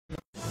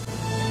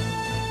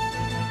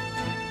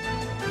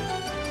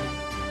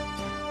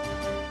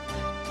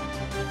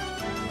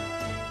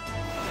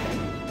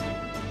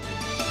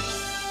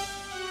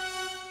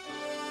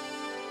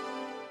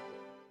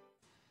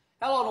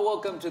Hello and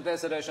welcome to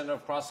this edition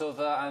of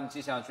Crossover. I'm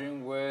Ji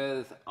Xiaojun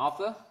with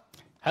Arthur.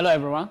 Hello,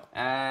 everyone.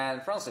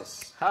 And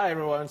Francis. Hi,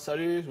 everyone.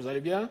 Salut, vous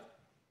allez bien?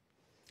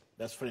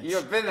 That's French.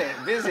 You're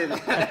busy.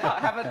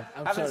 I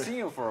haven't seen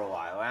you for a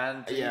while,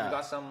 and you've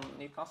got some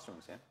new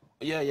costumes,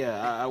 yeah?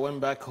 Yeah. I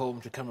went back home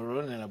to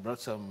Cameroon, and I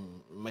brought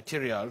some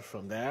material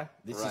from there.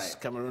 This is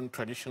Cameroon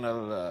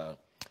traditional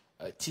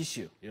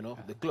tissue, you know,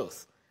 the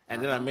cloth.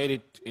 And then I made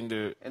it in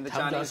the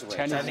Chinese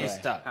way. Chinese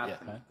style.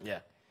 Yeah.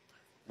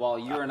 Well,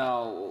 you're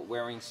now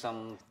wearing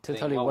something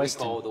totally what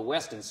Western. we call the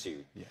Western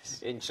suit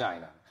in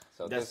China.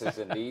 So this is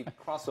indeed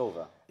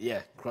crossover.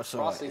 Yeah,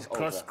 crossover. It's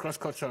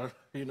cross-cultural,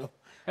 you know.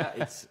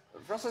 It's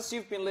Francis,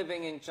 you've been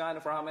living in China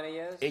for how many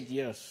years? 8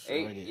 years.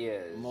 8 already.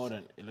 years. More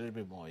than a little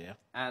bit more, yeah.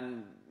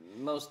 And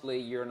mostly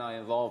you're now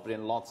involved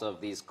in lots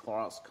of these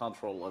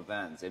cross-cultural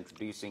events,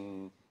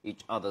 introducing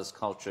each other's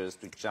cultures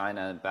to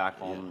China and back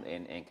home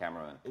in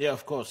Cameroon. Yeah,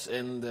 of course.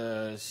 And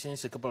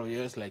since a couple of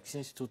years, like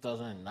since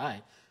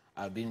 2009,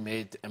 I've been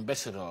made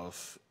ambassador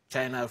of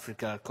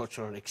China-Africa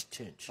Cultural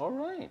Exchange. All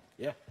right.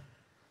 Yeah.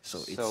 So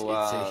it's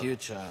a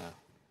huge...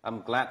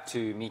 I'm glad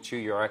to meet you,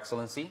 Your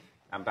Excellency,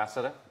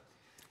 Ambassador.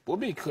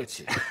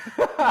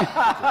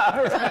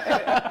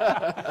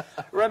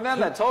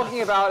 Remember,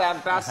 talking about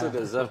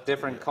ambassadors of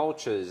different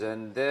cultures,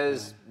 and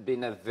there's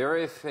been a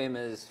very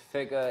famous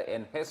figure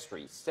in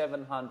history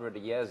 700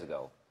 years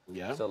ago.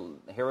 Yeah. So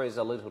here is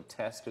a little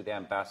test to the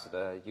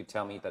ambassador. You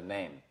tell me the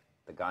name.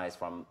 The guy is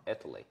from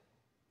Italy.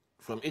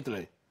 From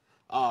Italy?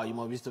 Oh, you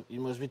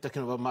must be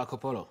talking about Marco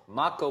Polo.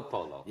 Marco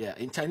Polo. Yeah,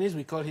 in Chinese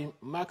we call him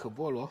Marco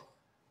Polo.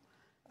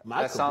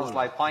 That sounds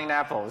like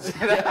pineapples.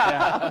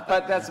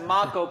 But that's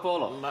Marco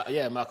Polo.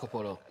 Marco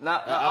Polo.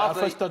 Now, I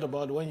first thought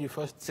about, when you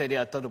first said it,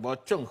 I thought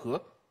about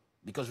Zhenghe,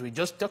 because we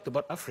just talked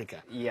about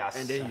Africa. Yes.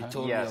 And then you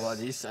told me about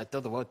this, I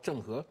thought about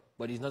Zhenghe,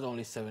 but it's not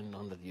only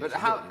 700 years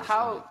But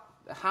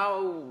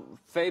how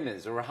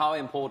famous or how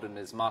important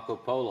is Marco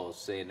Polo,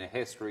 say, in the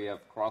history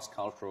of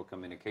cross-cultural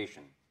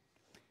communication?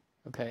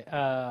 Okay,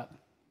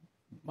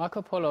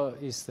 Marco Polo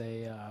is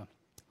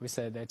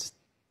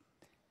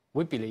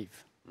we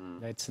believe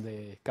that's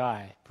the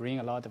guy bring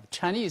a lot of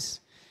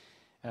Chinese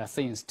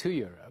things to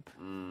Europe.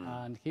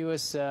 And he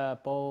was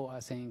born, I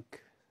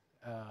think,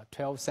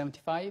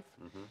 1275.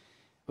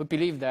 We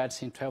believe that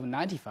in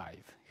 1295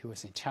 he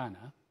was in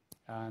China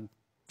and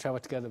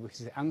traveled together with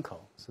his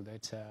uncle, so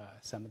that's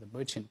some of the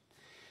merchant.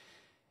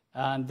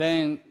 And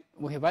then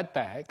when he went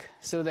back,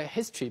 so the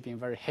history being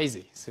very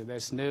hazy, so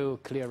there's no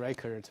clear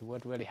record of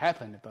what really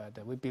happened, but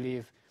we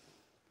believe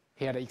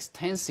he had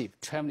extensive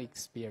traveling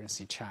experience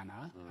in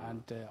China,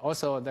 and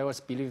also there was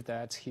belief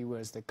that he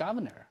was the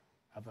governor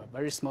of a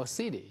very small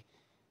city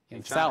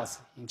in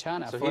south in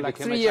China so for he like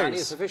became 3 a years.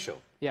 Chinese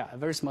official. Yeah, a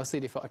very small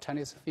city for a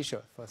Chinese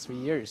official for 3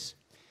 years.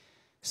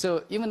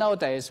 So even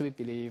nowadays, we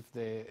believe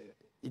the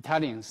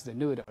Italians, the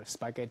noodles,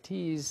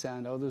 spaghettis,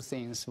 and all those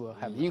things will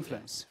have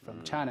influence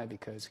from China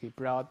because he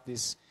brought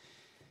this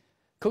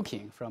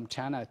cooking from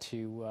China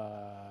to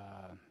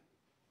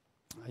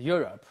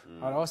Europe.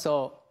 And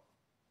also,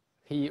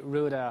 he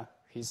wrote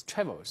his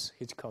travels,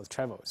 he's called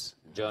travels,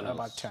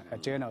 about China,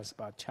 journals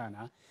about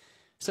China.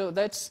 So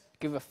let's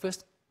give a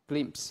first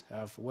glimpse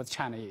of what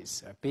China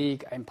is, a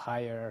big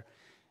empire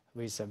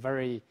with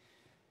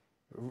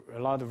a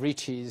lot of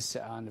riches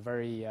and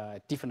very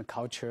different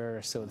culture.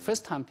 So the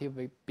first time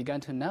people began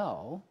to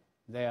know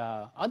there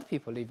are other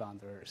people live on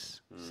the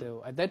earth.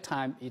 So at that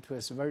time, it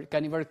was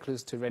getting very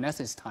close to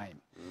Renaissance time.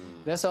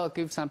 That's all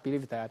gives some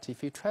belief that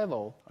if you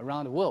travel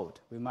around the world,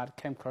 we might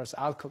come across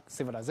other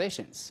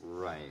civilizations.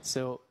 Right.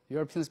 So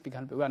Europeans we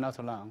are not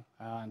alone.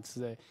 And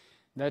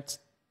that's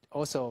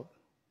also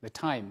the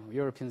time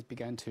Europeans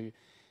began to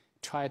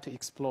try to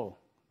explore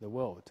the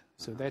world.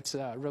 So that's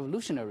a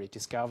revolutionary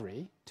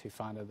discovery to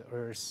find that the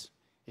Earth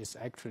is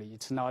actually,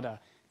 it's not a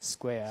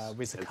square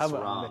with a cover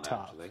on the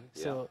top.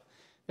 So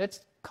that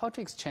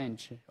culture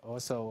exchange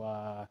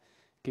also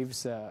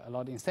gives a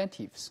lot of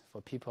incentives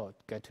for people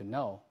to get to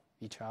know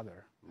each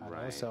other. And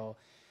also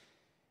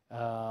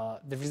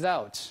the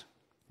result,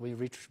 we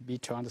reach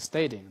mutual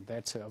understanding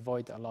that to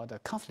avoid a lot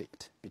of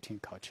conflict between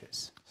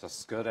cultures. So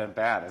it's good and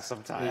bad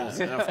sometimes.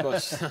 Yeah, of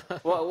course.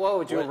 What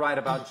would you write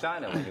about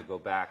China when you go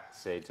back,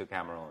 say, to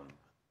Cameroon?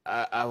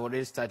 I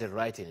already started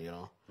writing, you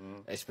know,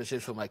 especially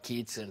for my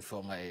kids and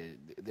for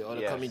the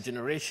other coming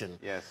generation.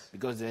 Yes.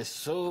 Because there's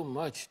so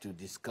much to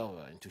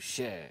discover and to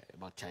share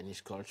about Chinese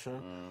culture.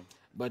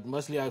 But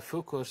mostly I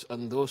focus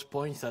on those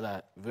points that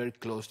are very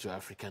close to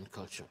African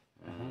culture.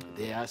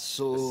 There are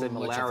so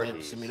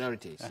much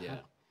similarities. Yeah.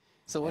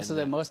 So what's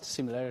the most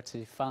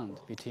similarity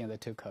found between the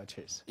two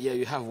cultures? Yeah,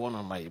 you have one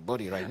on my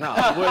body right now.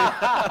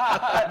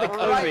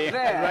 Right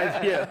there.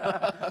 Right here.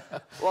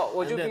 Well,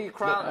 would you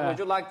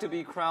like to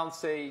be crowned,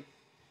 say,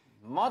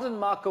 modern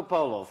Marco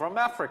Polo from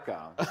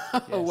Africa?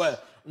 Well,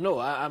 No,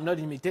 I'm not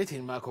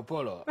imitating Marco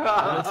Polo. I'm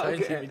not trying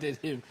to imitate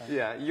him.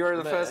 Yeah, you're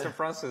the first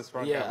Francis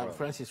from Yeah, Cameroon. I'm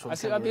Francis from I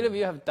Cameroon. believe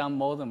you have done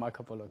more than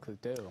Marco Polo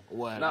could do.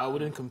 Well, I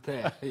wouldn't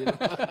compare. You know?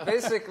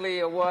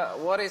 Basically,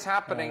 what is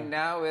happening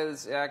now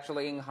is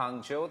actually in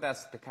Hangzhou,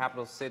 that's the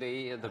capital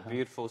city, the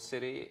beautiful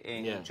city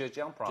in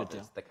Zhejiang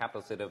province, the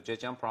capital city of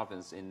Zhejiang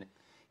province in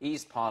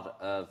east part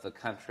of the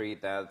country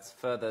that's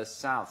further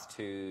south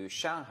to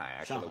Shanghai,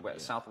 actually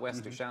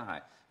southwest to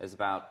Shanghai. It's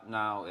about,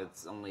 now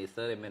it's only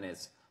 30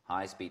 minutes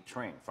high-speed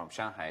train from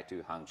Shanghai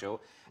to Hangzhou.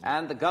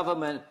 And the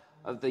government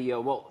of the,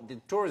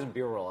 the Tourism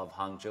Bureau of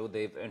Hangzhou,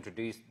 they've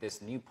introduced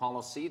this new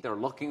policy. They're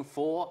looking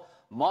for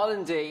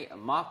modern-day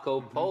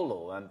Marco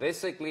Polo, and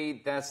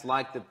basically that's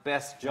like the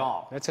best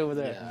job. That's over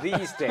there.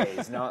 These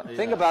days. Now,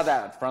 think about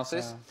that,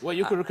 Francis. Well,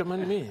 you could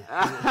recommend me.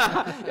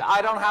 I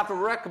don't have to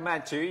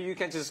recommend you. You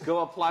can just go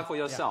apply for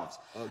yourselves.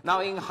 Okay.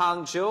 Now, in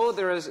Hangzhou,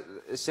 there is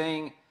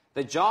saying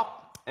the job,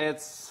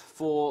 it's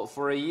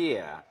for a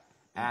year.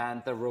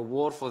 And the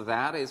reward for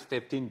that is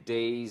 15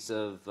 days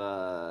of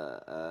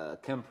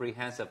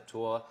comprehensive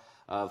tour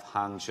of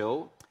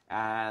Hangzhou.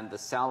 And the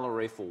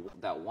salary for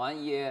that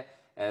 1 year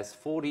is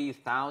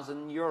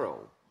 40,000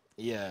 euro.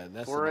 Yeah,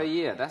 that's for a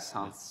year. That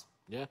sounds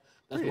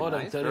that's more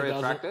nice, than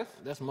 30,000.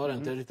 That's more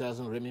than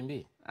 30,000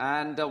 renminbi.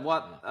 And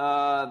what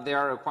they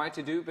are required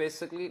to do,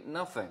 basically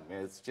nothing.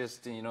 It's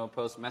just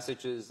post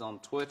messages on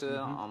Twitter,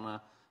 on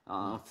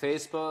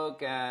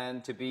Facebook,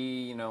 and to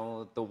be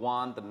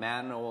the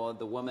man or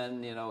the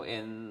woman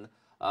in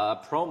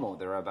promo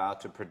they're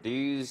about to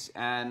produce,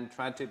 and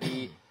try to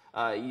be.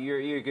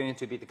 You're going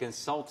to be the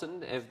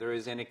consultant if there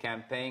is any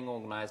campaign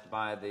organized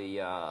by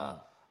the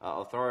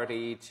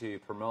authority to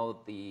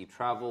promote the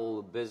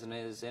travel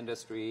business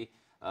industry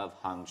of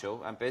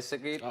Hangzhou, and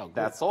basically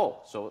that's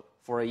all. So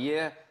for a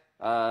year,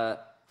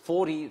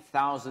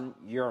 40,000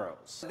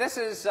 euros. This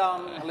is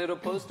a little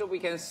poster we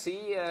can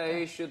see.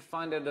 You should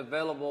find it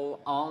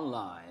available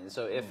online.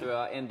 So if you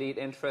are indeed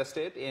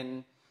interested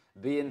in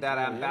being that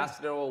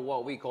ambassador, or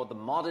what we call the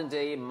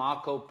modern-day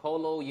Marco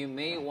Polo, you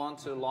may want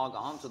to log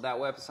on to that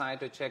website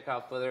to check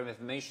out further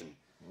information.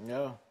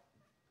 Yeah.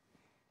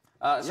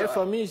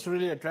 For me, it's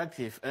really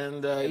attractive,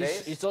 and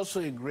it's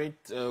also a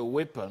great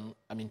weapon.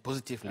 I mean,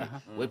 positively,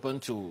 weapon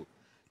to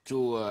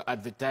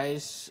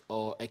advertise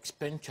or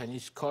expand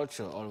Chinese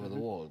culture all over the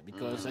world.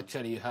 Because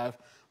actually, you have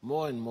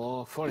more and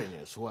more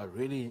foreigners who are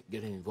really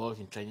getting involved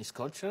in Chinese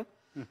culture,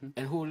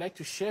 and who would like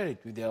to share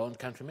it with their own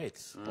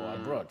countrymates or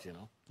abroad.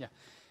 Yeah.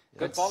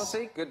 Good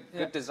policy,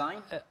 good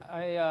design.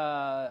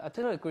 I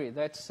totally agree.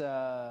 That's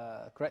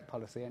a great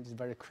policy, and it's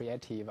very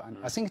creative. And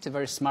I think it's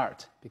very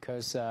smart,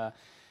 because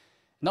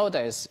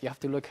nowadays you have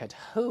to look at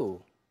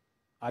who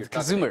are the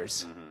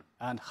consumers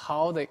and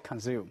how they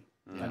consume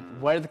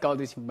and where they got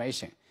this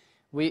information.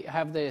 We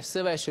have the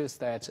survey shows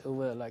that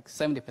over like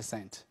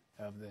 70%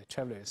 of the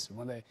travelers,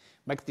 when they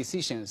make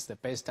decisions, they're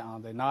based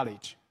on the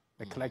knowledge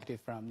they collected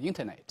from the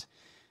internet.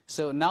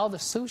 So now the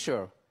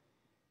social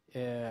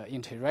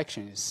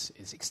interaction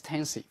is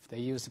extensive. They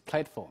use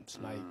platforms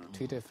like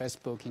Twitter,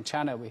 Facebook. In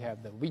China, we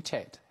have the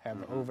WeChat, have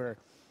over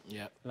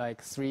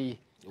like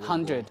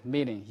 300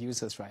 million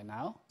users right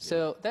now.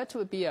 So that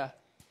would be a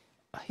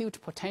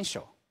huge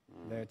potential.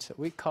 That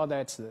we call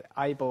that the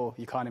eyeball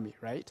economy,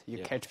 right? You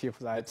catch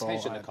people's eyeball.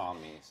 Attention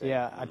economy.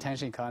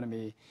 Attention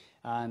economy.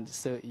 And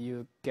so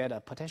you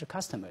get potential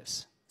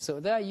customers. So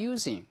they are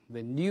using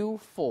the new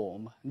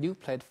form, new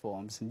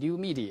platforms, new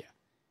media.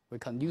 We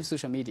call new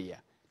social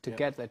media, to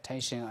get the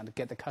attention and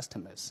get the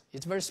customers.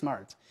 It's very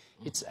smart.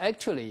 It's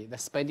actually they're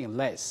spending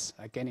less,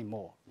 getting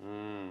more.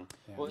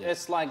 Well,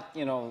 it's like,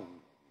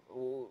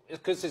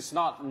 because it's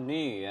not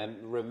new. And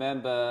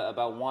remember,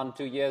 about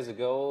 1-2 years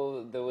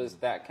ago, there was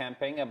that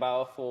campaign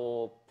about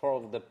for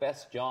probably the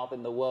best job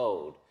in the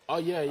world. Oh,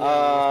 yeah.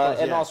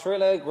 In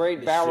Australia,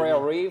 Great Barrier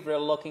Reef, they're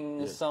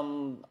looking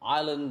some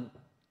island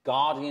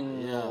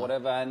guardian or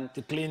whatever, and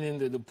to clean in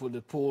the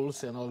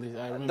pools and all this.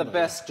 I remember, the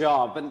best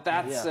job, and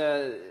that's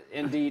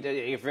indeed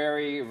a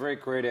very, very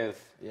creative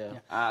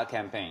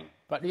campaign.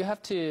 But you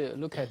have to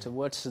look at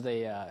what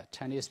the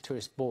Chinese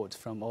tourist board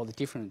from all the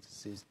different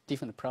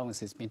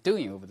provinces been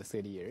doing over the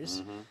 30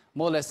 years.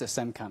 More or less the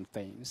same kind of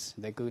things.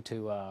 They go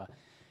to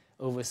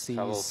overseas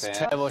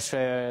travel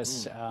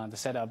fairs, they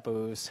set up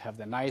booths, have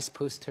the nice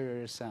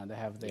posters, and they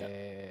have the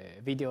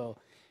video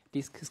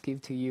discs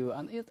give to you,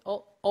 and it's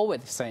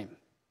always the same.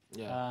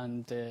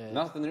 And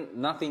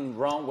nothing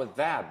wrong with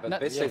that, but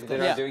basically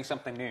they're doing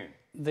something new.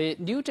 The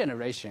new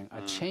generation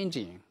are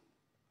changing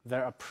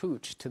their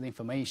approach to the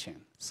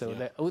information. So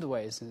the old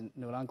way is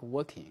no longer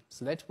working.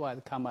 So that's why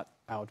they come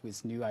out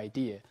with new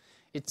idea.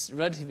 It's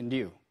relatively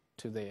new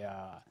to the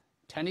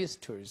Chinese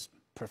tourist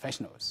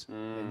professionals,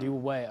 the new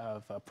way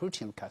of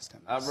approaching the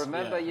customers. I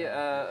remember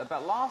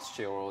about last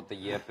year or the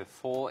year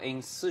before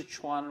in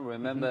Sichuan,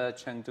 remember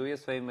Chengdu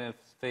is famous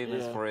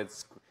for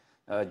its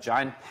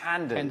giant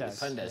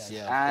pandas.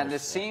 And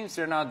it seems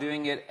they're now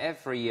doing it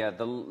every year.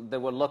 They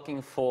were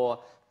looking for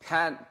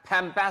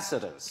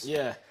panambassadors.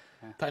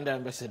 Panda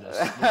ambassadors.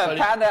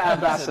 Panda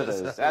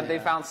ambassadors. And they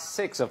found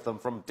 6 of them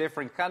from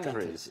different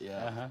countries.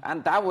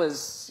 And that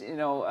was, you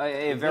know,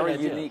 a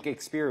very unique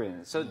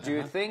experience. So do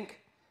you think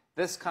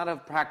this kind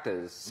of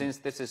practice, since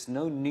this is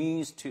no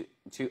news to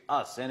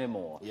us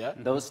anymore,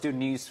 those two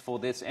news for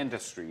this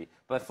industry,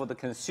 but for the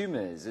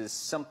consumers is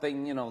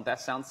something, you know,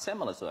 that sounds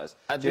similar to us.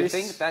 Do you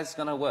think that's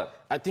going to work?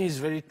 I think it's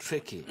very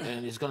tricky,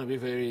 and it's going to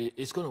be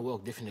it's going to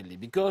work definitely,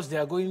 because they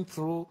are going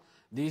through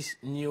these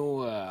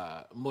new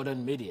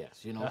modern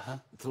medias, you know,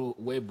 through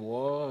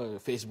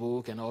Weibo,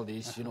 Facebook, and all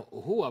this. You know,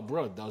 who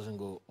abroad doesn't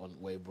go on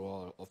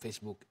Weibo or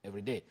Facebook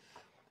every day?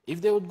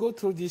 If they would go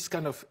through this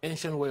kind of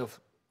ancient way of,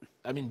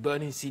 I mean,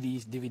 burning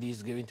CDs,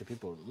 DVDs, giving to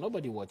people,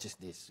 nobody watches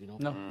this, you know.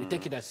 No. You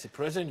take it as a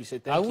present, you say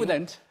thank you. I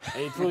wouldn't.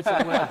 And you throw it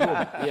somewhere at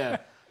home. Yeah.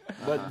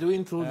 But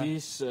doing through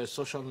this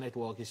social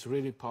network is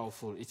really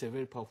powerful. It's a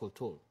very powerful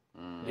tool.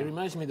 It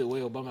reminds me the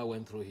way Obama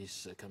went through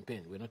his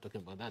campaign. We're not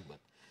talking about that, but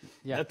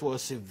that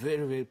was a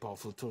very, very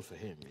powerful tool for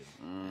him.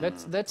 You know?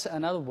 That's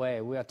another way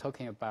we are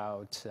talking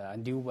about a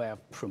new way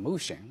of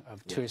promotion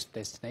of tourist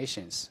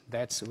destinations.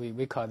 That's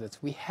we call it.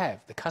 We have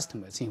the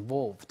customers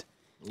involved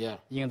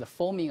in the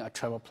forming a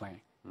travel plan.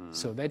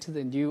 So that's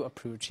the new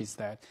approach, is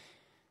that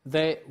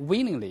they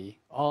willingly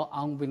or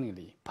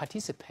unwillingly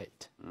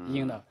participate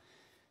in a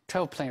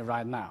travel plan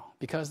right now,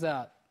 because they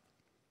are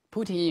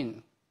putting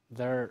in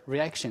their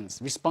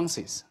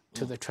responses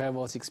to the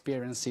travel's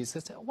experiences. They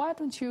say, why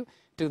don't you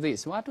do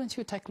this? Why don't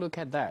you take a look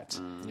at that?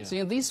 So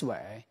in this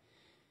way,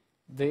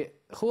 the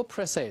whole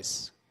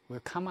process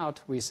will come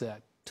out with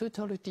a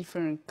totally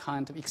different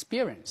kind of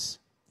experience.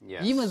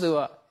 Even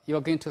though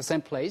you're going to the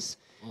same place,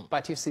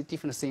 but you see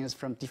different things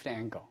from different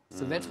angles.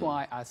 So that's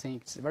why I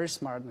think it's very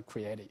smart and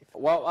creative.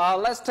 Well,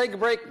 let's take a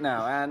break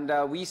now.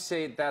 And we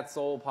say that's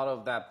all part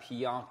of that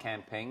PR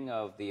campaign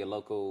of the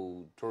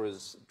local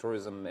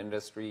tourism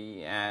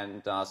industry.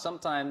 And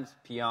sometimes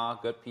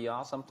PR, good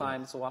PR,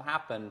 sometimes what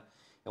happened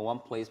in one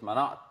place might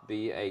not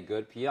be a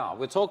good PR.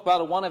 We'll talk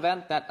about one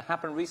event that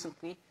happened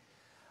recently,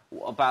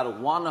 about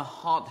one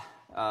hot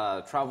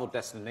travel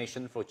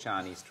destination for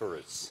Chinese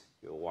tourists.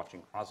 You're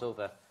watching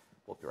Crossover.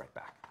 We'll be right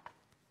back.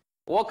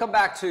 Welcome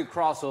back to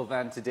Crossover,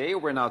 and today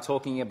we're now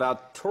talking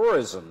about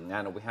tourism.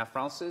 And we have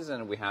Francis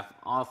and we have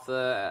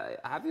Arthur.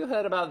 Have you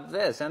heard about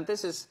this? And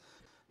this is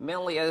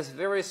mainly a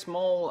very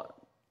small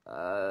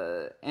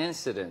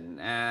incident,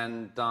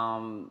 and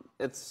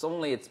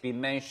it's been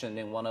mentioned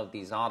in one of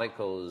these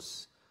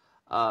articles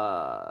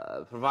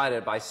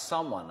provided by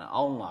someone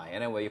online.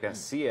 Anyway, you can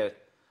see it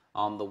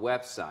on the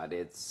website.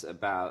 It's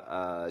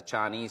about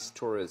Chinese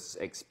tourist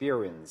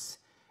experience.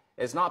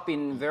 It's not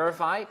been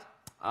verified.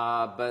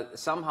 But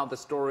somehow the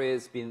story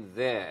has been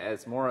there.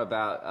 It's more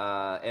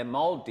about in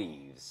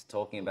Maldives,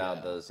 talking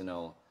about those, you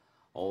know,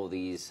 all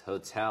these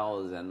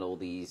hotels and all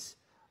these,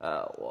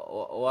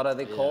 what are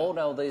they called?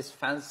 All these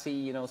fancy,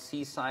 you know,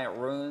 seaside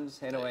ruins,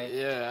 anyway.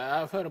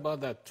 Yeah, I've heard about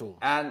that too.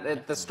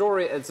 And the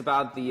story is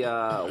about the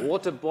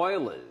water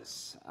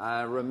boilers.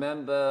 I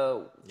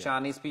remember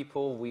Chinese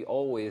people, we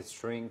always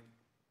drink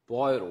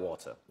boiled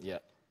water.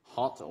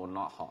 Hot or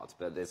not hot,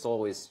 but it's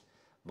always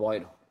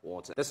boiled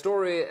water. The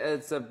story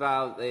is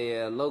about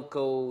a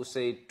local,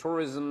 say,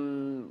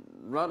 tourism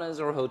runners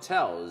or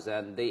hotels,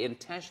 and they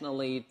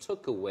intentionally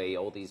took away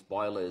all these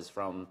boilers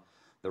from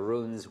the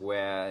ruins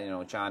where, you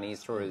know,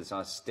 Chinese tourists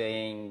are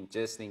staying,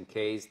 just in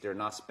case they're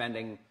not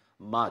spending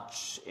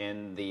much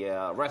in the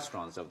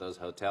restaurants of those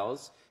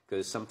hotels,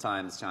 because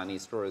sometimes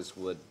Chinese tourists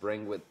would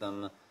bring with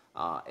them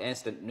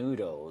instant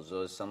noodles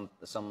or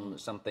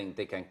something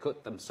they can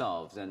cook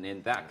themselves, and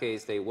in that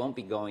case they won't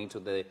be going to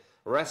the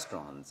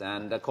restaurants.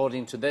 And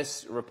according to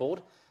this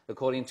report,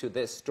 according to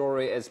this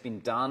story, it's been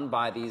done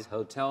by these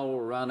hotel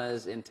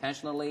runners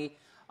intentionally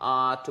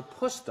to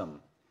push them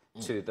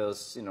to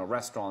those, you know,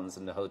 restaurants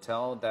in the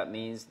hotel. That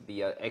means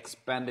the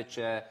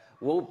expenditure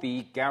will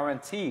be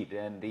guaranteed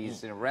in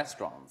these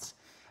restaurants.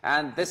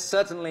 And this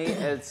certainly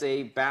is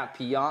a bad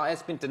PR.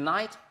 It's been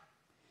denied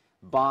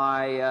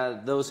by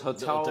those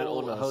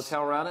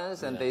hotel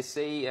runners, and they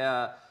say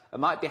it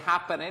might be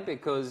happening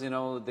because, you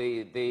know,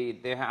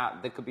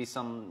 there could be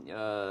some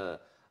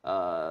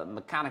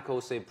mechanical,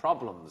 say,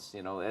 problems.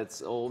 You know,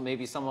 or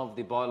maybe some of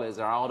the boilers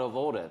are out of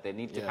order. They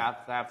need to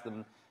have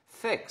them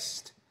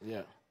fixed.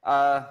 Do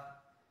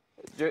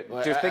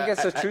you think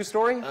it's a true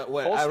story?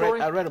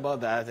 I read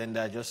about that, and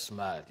I just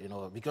smiled, you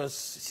know, because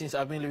since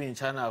I've been living in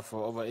China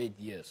for over 8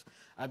 years,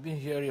 I've been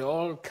hearing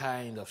all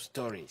kinds of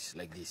stories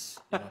like this,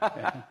 you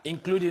know,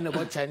 including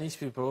about Chinese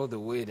people, the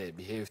way they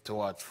behave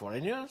towards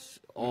foreigners,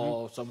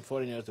 or some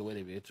foreigners, the way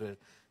they behave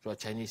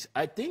towards Chinese.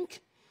 I think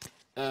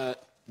the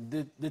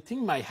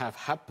thing might have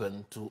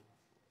happened to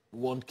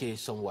one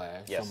case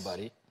somewhere,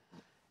 somebody,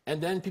 and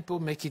then people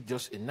make it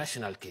just a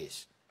national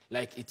case.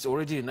 Like it's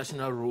already a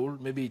national rule.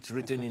 Maybe it's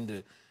written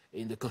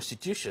in the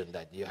constitution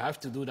that you have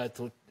to do that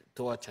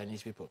toward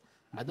Chinese people.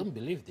 I don't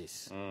believe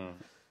this.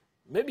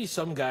 Maybe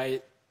some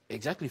guy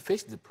exactly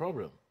faced the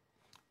problem,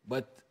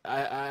 but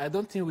I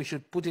don't think we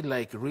should put it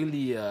like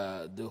really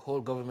the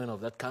whole government of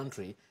that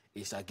country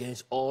is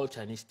against all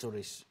Chinese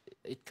tourists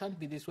it can't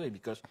be this way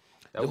because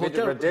that would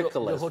be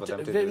ridiculous for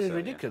them to very do so,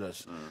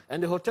 ridiculous. Yeah.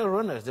 And the hotel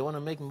runners, they want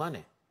to make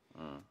money.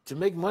 To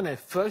make money,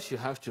 first you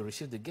have to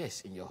receive the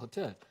guest in your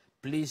hotel.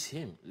 Please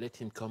him, let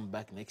him come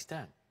back next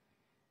time.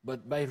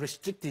 But by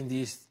restricting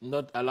this,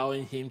 not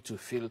allowing him to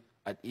feel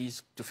at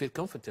ease, to feel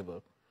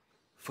comfortable,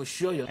 for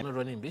sure you're not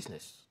running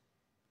business.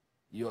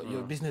 Your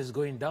business is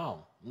going down.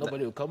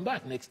 Nobody will come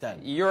back next time.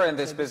 You're in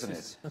this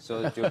business,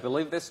 so do you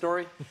believe this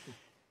story?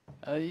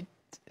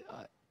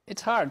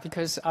 It's hard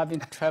because I've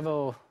been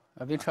traveling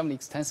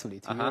extensively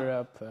to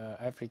Europe,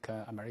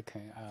 Africa, America,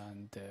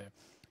 and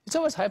it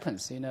always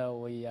happens. You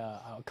know,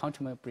 our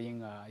countrymen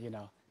bring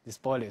these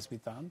boilers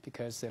with them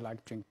because they like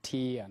to drink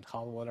tea and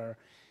hot water.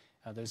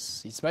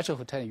 There's a special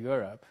hotel in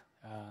Europe,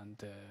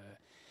 and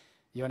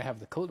you only have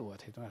the cold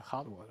water, you don't have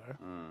hot water.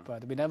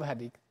 But we never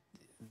had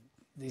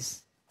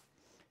this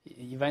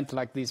event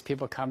like these,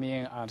 people come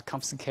in and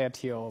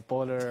confiscate your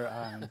boiler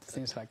and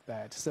things like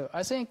that. So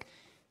I think,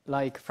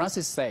 like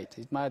Francis said,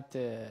 it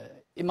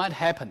might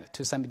happen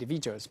to some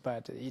individuals,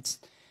 but it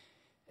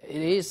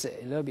is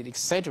a little bit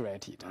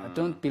exaggerated. I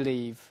don't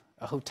believe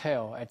a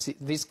hotel at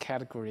this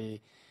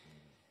category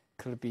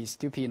could be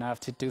stupid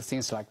enough to do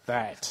things like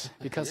that,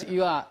 because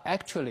you are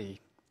actually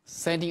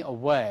sending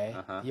away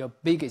your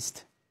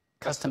biggest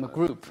customer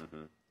group.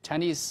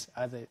 Chinese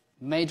are the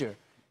major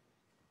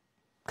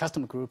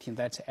customer group in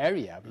that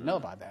area. We know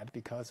about that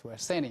because we're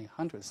sending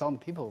hundreds of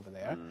thousands of people over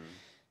there.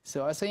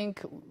 So I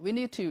think we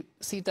need to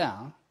sit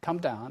down, calm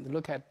down,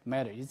 look at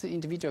matter. It's an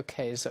individual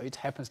case, so it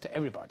happens to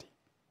everybody.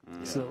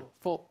 So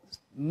for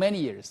many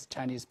years,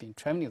 Chinese been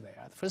traveling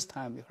there. The first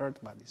time we heard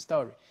about this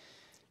story.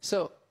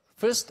 So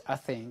first, I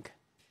think,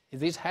 if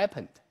this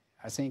happened,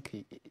 I think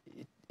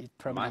it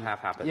probably might have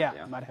happened. Yeah,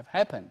 it might have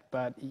happened.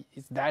 But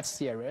is that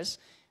serious?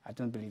 I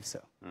don't believe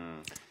so.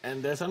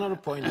 And there's another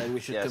point that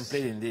we should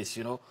complete in this,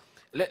 you know.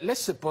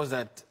 Let's suppose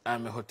that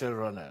I'm a hotel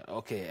runner,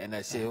 okay, and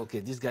I say, okay,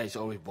 this guy is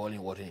always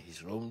boiling water in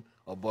his room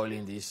or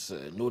boiling these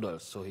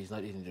noodles, so he's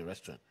not eating the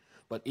restaurant.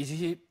 But is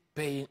he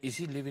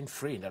living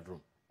free in that room?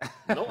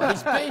 No,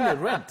 he's paying the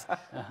rent.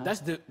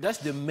 That's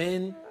the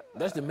main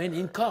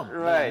income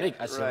that I make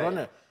as a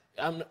runner.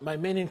 My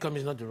main income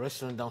is not the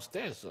restaurant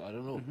downstairs, so I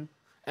don't know.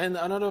 And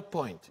another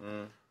point.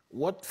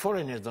 What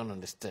foreigners don't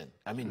understand,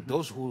 I mean,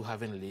 those who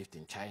haven't lived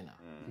in China,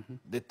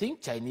 they think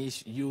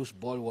Chinese use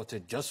boiled water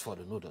just for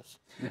the noodles.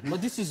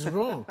 But this is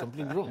wrong,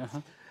 completely wrong.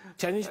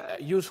 Chinese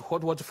use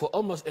hot water for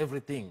almost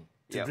everything,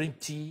 to drink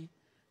tea,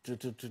 to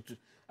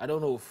I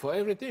don't know, for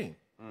everything.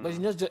 But it's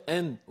not just,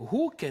 and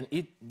who can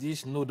eat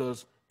these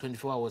noodles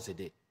 24 hours a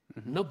day?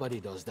 Nobody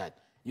does that.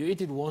 You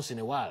eat it once in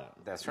a while.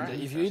 That's right.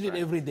 If you eat it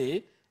every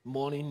day,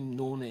 morning,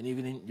 noon, and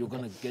evening, you're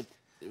going to get...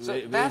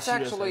 So that's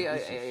actually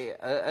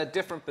a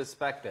different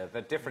perspective,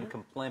 a different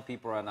complaint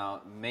people are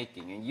now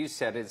making. And you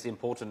said it's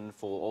important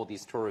for all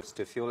these tourists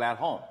to feel at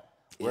home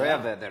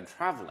wherever they're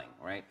traveling,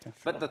 right?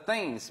 But the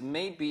thing is,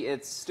 maybe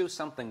it's still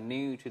something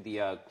new to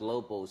the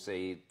global,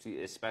 say,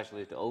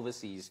 especially the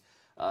overseas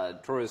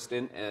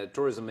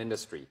tourism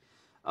industry.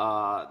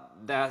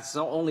 That's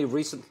not only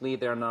recently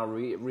they're now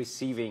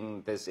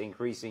receiving this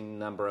increasing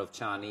number of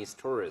Chinese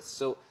tourists.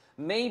 So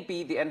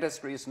maybe the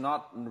industry is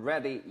not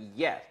ready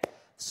yet.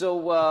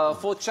 So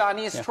for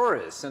Chinese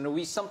tourists, and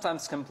we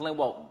sometimes complain,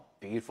 well,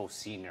 beautiful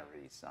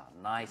sceneries,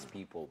 nice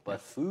people,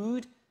 but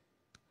food?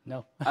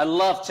 No. I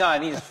love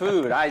Chinese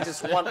food. I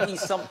just want to eat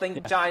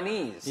something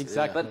Chinese.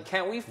 Exactly. But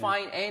can we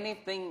find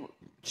anything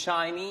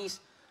Chinese?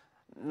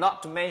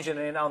 Not to mention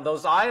it on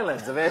those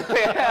islands.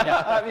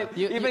 I mean,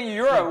 even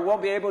Europe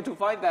won't be able to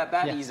find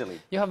that easily.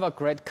 You have a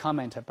great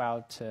comment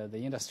about the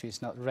industry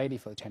is not ready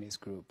for the Chinese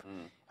group.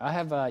 I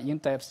have an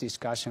in-depth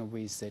discussion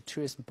with the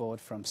tourism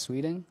board from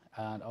Sweden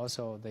and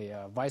also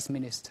the vice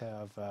minister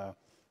of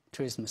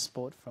tourism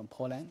sport from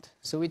Poland.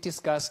 So we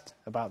discussed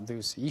about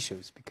those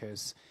issues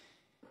because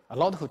a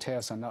lot of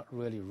hotels are not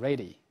really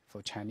ready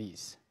for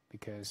Chinese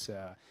because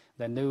there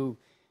are no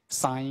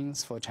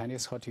signs for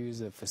Chinese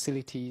hotels,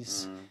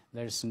 facilities.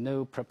 There's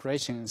no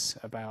preparations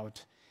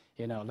about,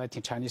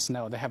 letting Chinese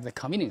know they have the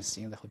convenience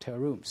in the hotel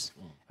rooms.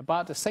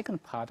 About the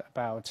second part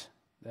about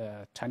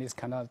the Chinese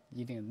cannot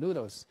eating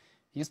noodles,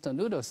 instant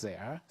noodles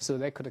there, so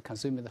they could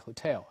consume in the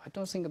hotel. I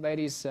don't think that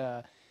is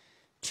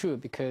true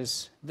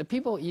because the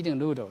people eating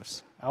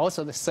noodles are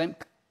also the same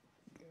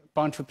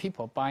bunch of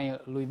people buying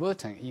Louis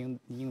Vuitton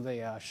in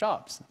the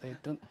shops. They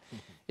don't.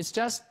 It's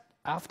just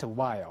after a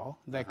while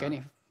they're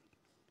getting.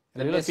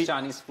 They miss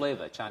Chinese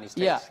flavor, Chinese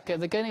taste. Yeah,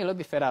 they're getting a little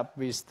bit fed up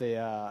with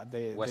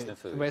the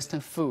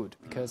Western food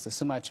because there's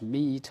so much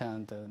meat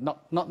and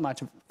not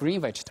much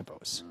green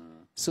vegetables.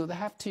 So they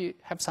have to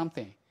have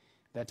something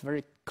that's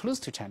very close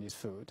to Chinese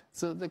food.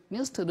 So the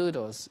instant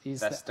noodles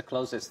is the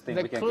closest thing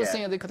we can get. The closest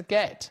thing they could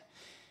get.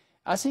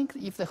 I think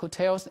if the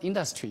hotels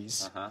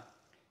industries,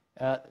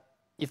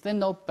 if they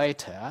know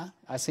better,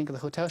 I think the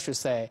hotel should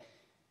say,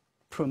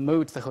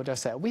 promote the hotel.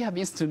 Say, we have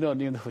instant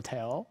noodle in the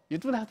hotel. You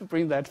don't have to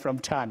bring that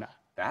from China.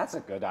 That's a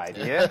good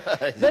idea.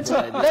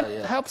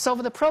 That helps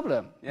solve the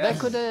problem. They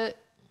could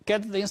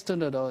get the instant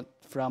noodle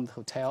from the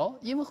hotel.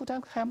 Even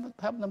hotel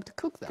help them to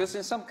cook them. Because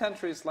in some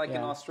countries, like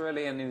in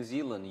Australia and New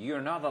Zealand,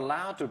 you're not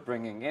allowed to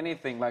bring in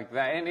anything like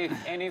that,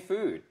 any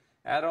food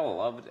at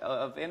all,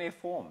 of any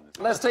form.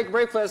 Let's take a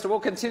break first. We'll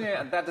continue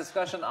that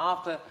discussion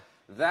after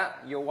that.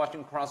 You're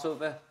watching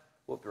Crossover.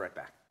 We'll be right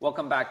back.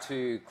 Welcome back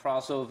to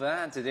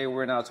Crossover. And today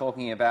we're now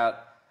talking about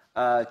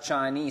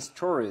Chinese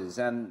tourists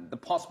and the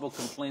possible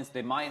complaints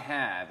they might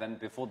have. And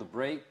before the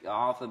break,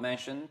 Arthur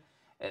mentioned,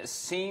 it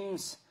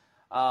seems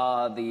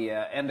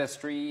the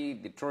industry,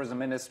 the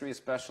tourism industry,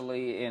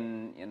 especially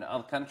in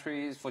other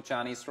countries for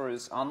Chinese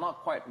tourists, are not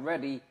quite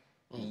ready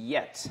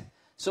yet.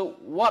 So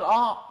what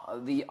are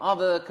the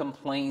other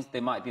complaints they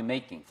might be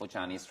making for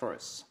Chinese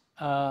tourists?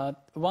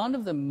 One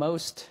of the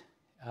most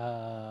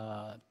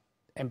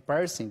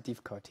embarrassing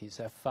difficulties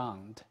I've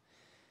found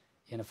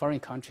in foreign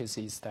countries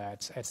is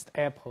that at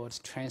airports,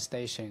 train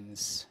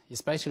stations,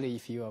 especially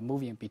if you are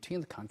moving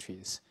between the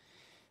countries,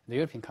 the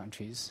European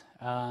countries,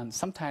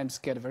 sometimes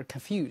get very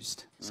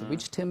confused. So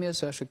which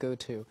terminals I should go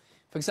to?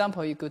 For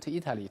example, you go to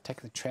Italy,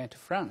 take the train to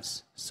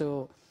France.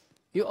 So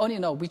you only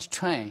know which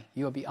train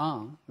you will be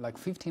on, like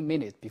 15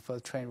 minutes before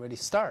the train really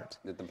starts.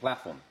 The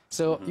platform.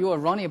 So you are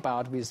running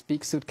about with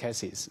big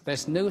suitcases.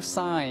 There's no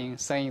sign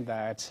saying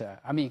that,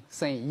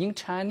 saying in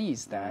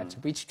Chinese that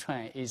which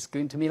train is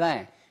going to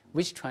Milan,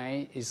 which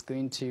train is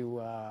going to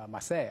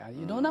Marseille.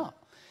 You don't know.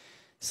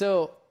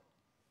 So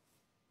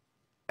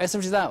as a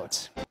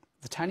result,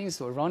 the Chinese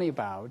were running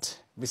about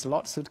with a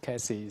lot of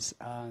suitcases,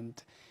 and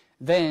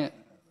then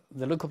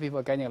the local people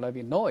are getting a little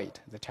bit annoyed.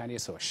 The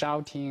Chinese were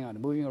shouting and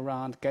moving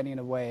around, getting in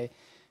the way.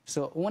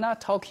 So when I'm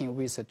talking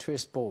with a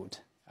tourist board,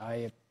 I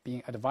have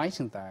been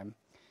advising them,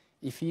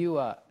 if you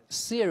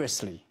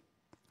seriously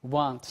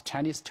want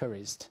Chinese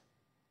tourists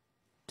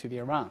to be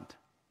around,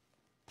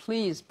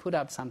 please put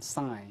up some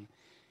sign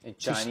in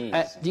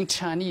Chinese. In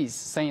Chinese,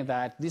 saying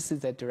that this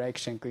is the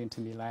direction going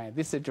to Milan,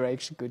 this is the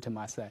direction going to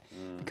Marseille.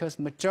 Because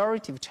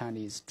majority of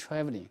Chinese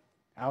traveling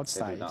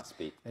outside,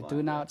 they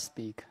do not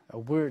speak a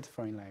word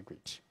foreign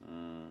language.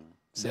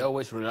 So they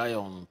always rely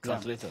on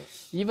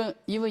translators. Even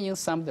in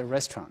some of the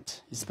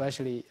restaurants,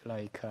 especially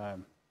like,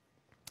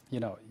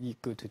 you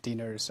go to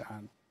dinners,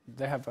 and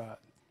they have a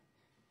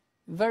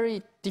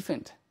very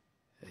different,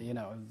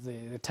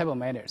 the table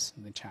manners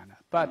in China.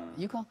 But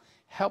you can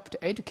help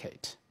to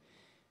educate.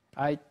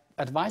 I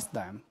advise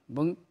them,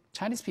 when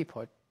Chinese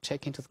people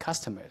check into the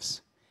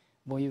customers,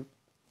 when you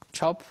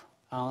chop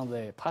on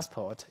the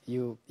passport,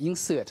 you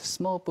insert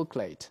small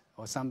booklet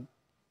or some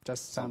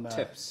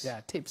tips.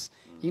 Tips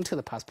into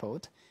the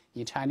passport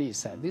in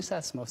Chinese. These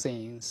are small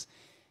things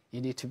you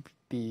need to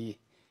be,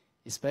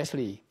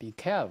 especially be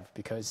careful,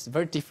 because it's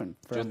very different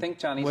from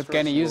what's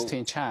getting used to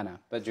in China.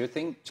 But do you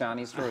think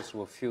Chinese tourists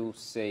will feel,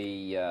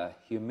 say,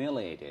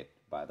 humiliated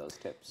by those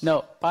tips?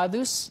 No, but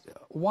this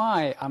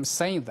why I'm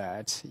saying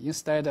that,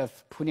 instead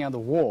of putting on the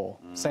wall,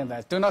 saying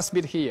that do not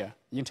speak here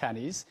in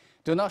Chinese,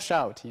 do not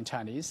shout in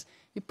Chinese,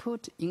 you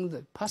put in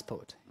the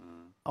passport.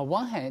 On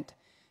one hand,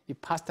 you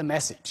pass the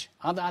message.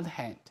 On the other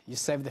hand, you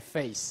save the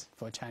face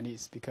for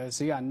Chinese, because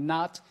you are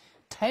not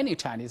telling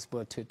Chinese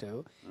what to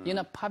do in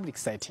a public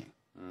setting.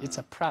 It's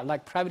a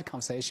like private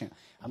conversation.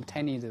 I'm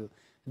telling you,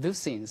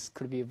 those things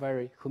could be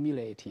very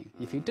humiliating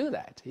if you do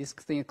that. These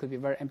things could be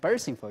very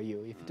embarrassing for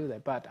you if you do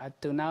that. But I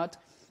do not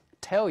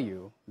tell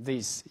you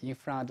this in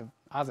front of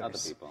others. Other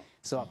people.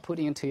 So I put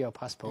into your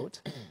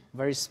passport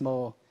very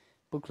small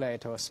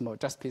booklet or small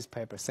just piece of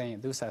paper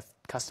saying those are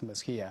customers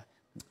here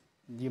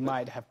you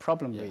might have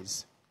problem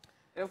with.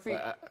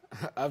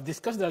 I've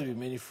discussed that with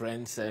many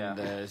friends,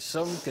 and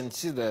some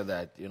consider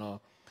that,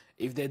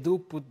 if they do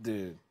put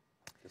the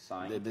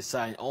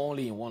sign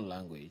only in one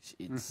language,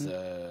 it's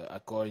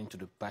according to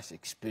the past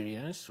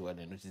experience, where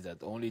they notice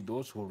that only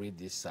those who read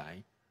this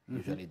sign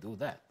usually do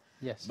that.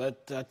 Yes.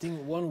 But I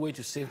think one way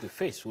to save the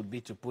face would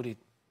be to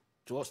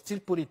still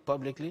put it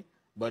publicly,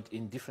 but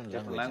in different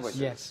languages.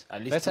 Yes.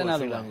 At least that's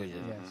another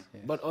languages.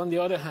 Yes. But on the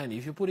other hand,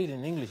 if you put it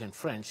in English and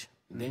French,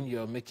 then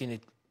you're making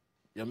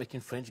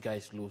French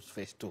guys lose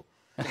face too.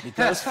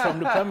 Because from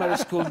the primary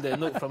school, they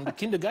know, from the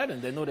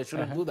kindergarten, they know they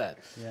shouldn't do that.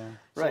 Yeah.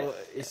 Right. So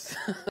it's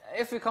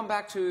if we come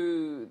back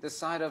to the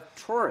side of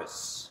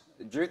tourists,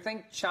 do you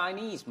think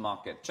Chinese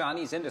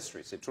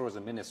industry, say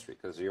tourism industry,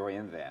 because you're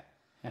in there,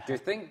 do you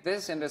think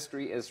this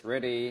industry is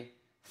ready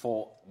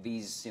for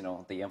these,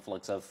 the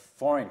influx of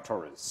foreign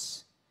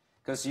tourists?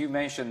 Because you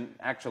mentioned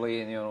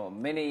actually,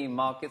 many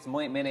markets,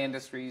 many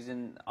industries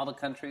in other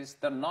countries,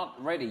 they're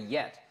not ready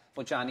yet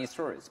for Chinese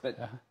tourists. But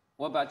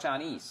what about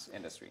Chinese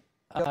industry?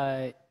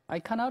 I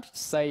cannot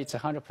say it's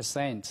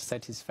 100%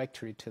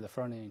 satisfactory to the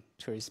foreign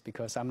tourists,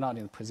 because I'm not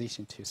in a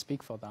position to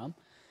speak for them.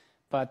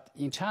 But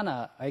in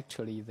China,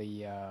 actually,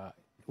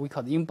 we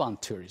call it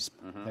inbound tourism.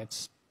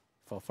 That's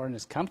for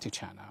foreigners come to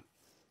China.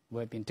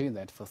 We've been doing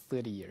that for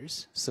 30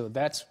 years. So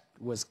that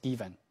was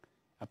given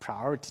a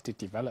priority to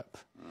develop.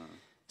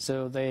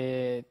 So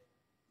the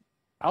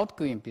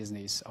outgoing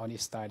business only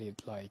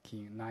started like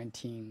in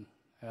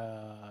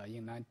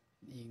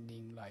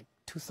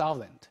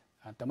 2000.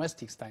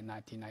 Domestic started in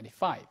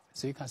 1995.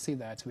 So you can see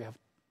that we have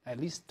at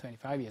least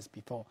 25 years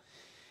before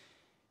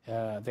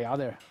the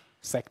other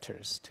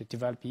sectors to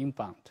develop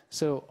inbound.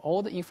 So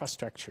all the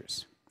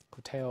infrastructures,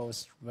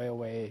 hotels,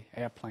 railway,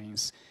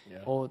 airplanes,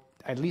 all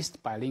at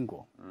least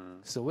bilingual.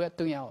 So we're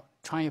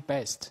trying our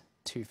best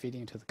to fit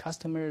into the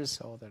customers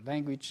or the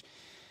language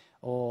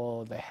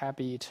or the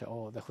habit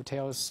or the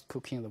hotels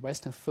cooking the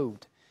Western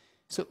food.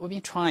 So we've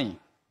been trying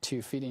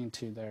to fit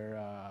into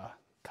their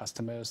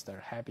customers,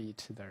 their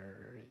habit,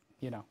 their,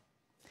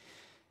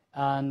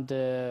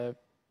 And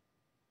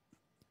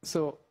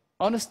so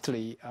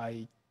honestly,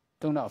 I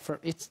don't know.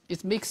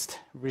 It's mixed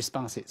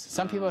responses.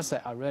 Some people say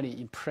are really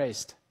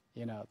impressed,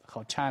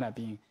 how China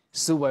being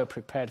so well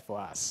prepared for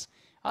us.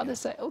 Others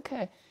say,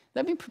 okay,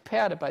 they've been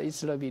prepared, but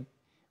it's a little bit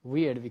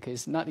weird because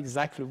it's not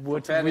exactly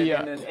what we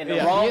are in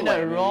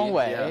the wrong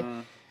way,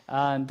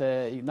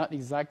 and not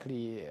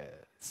exactly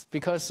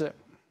because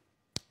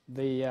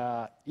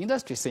the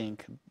industry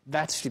think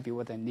that should be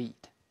what they need,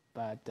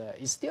 but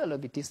it's still a little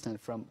bit distant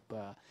from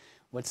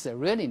what they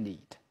really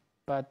need.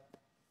 But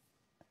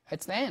at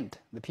the end,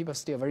 the people are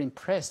still very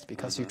impressed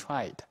because you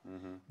tried.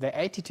 The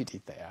attitude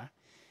is there.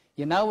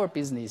 In our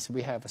business,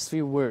 we have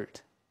 3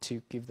 words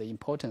to give the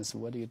importance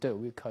of what you do.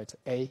 We call it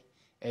A,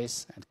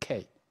 S, and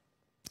K.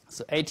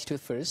 So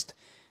attitude first,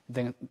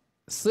 then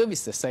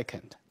service the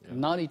second,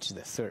 knowledge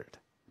the third.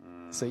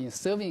 So in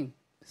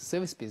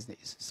service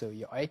business, so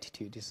your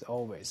attitude is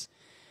always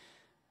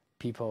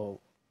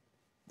people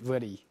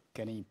really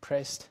getting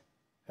impressed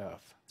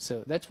of.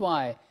 So that's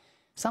why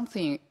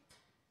something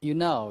you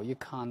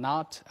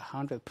cannot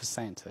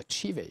 100%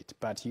 achieve it,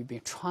 but you've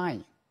been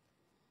trying.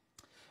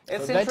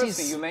 It's so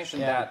interesting you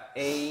mentioned that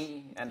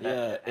A and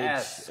that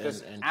S,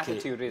 because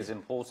attitude is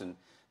important.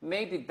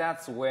 Maybe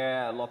that's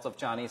where lots of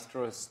Chinese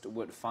tourists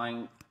would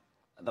find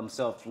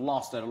themselves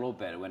lost a little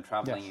bit when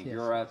traveling in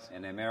Europe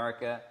and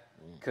America.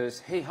 Because,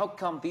 hey, how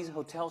come these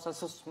hotels are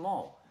so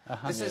small?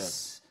 This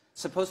is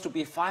supposed to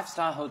be a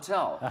 5-star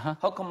hotel.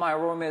 How come my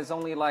room is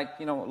only like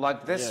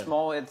this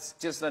small? It's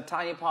just a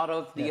tiny part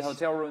of the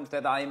hotel rooms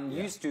that I'm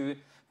used to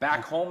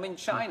back home in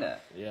China.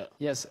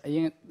 Yes,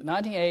 in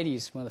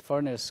 1980s, when the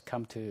foreigners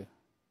come to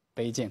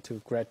Beijing,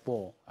 to Great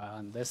Wall,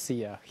 and they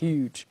see a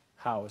huge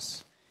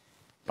house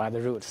by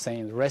the road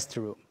saying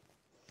restroom.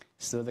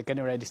 So they're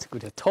getting ready to go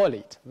to the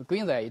toilet. We're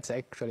going there, it's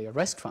actually a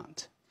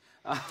restaurant.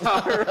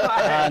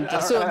 And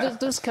so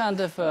those kind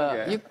of,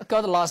 you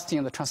got lost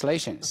in the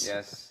translations.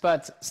 Yes.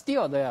 But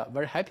still, they are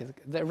very happy.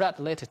 They wrote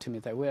a letter to me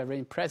that we are very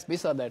impressed. We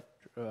saw that,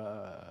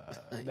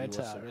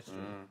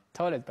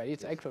 toilet, but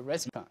it's actually a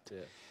restaurant.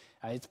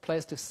 It's a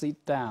place to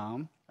sit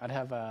down and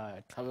have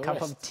a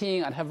cup of tea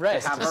and have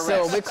rest.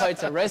 So we call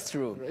it a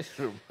restroom.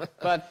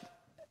 But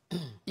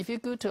if you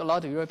go to a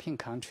lot of European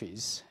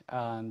countries,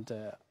 and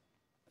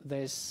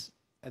there's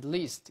at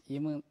least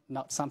even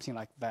not something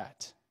like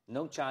that.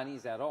 No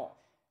Chinese at all.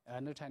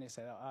 No Chinese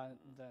at all.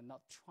 They're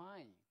not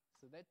trying.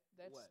 So that's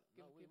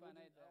giving people an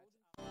idea.